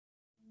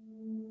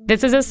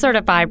This is a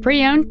certified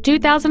pre-owned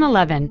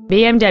 2011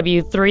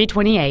 BMW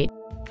 328.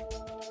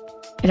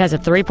 It has a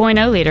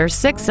 3.0-liter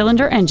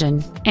six-cylinder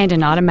engine and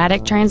an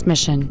automatic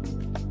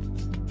transmission.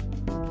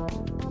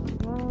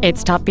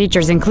 Its top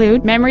features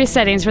include memory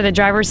settings for the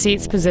driver's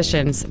seat's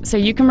positions, so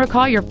you can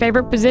recall your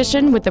favorite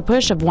position with the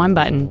push of one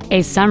button,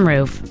 a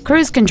sunroof,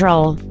 cruise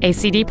control, a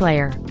CD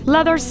player,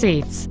 leather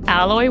seats,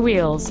 alloy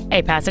wheels,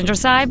 a passenger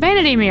side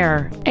vanity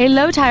mirror, a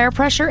low tire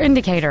pressure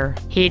indicator,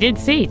 heated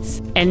seats,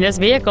 and this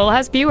vehicle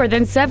has fewer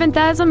than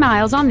 7,000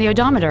 miles on the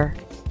odometer.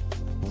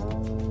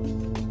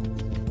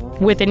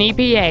 With an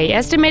EPA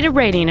estimated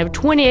rating of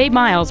 28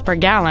 miles per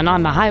gallon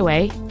on the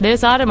highway,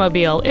 this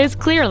automobile is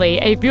clearly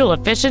a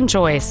fuel-efficient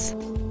choice.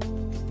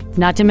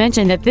 Not to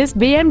mention that this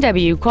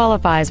BMW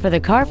qualifies for the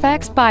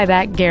Carfax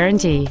buyback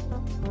guarantee.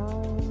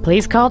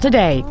 Please call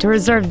today to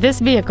reserve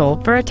this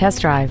vehicle for a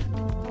test drive.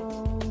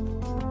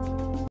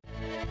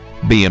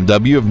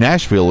 BMW of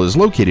Nashville is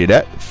located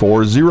at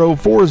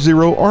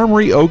 4040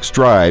 Armory Oaks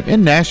Drive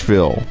in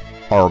Nashville.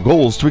 Our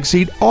goal is to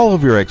exceed all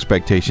of your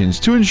expectations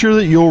to ensure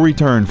that you'll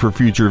return for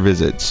future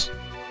visits.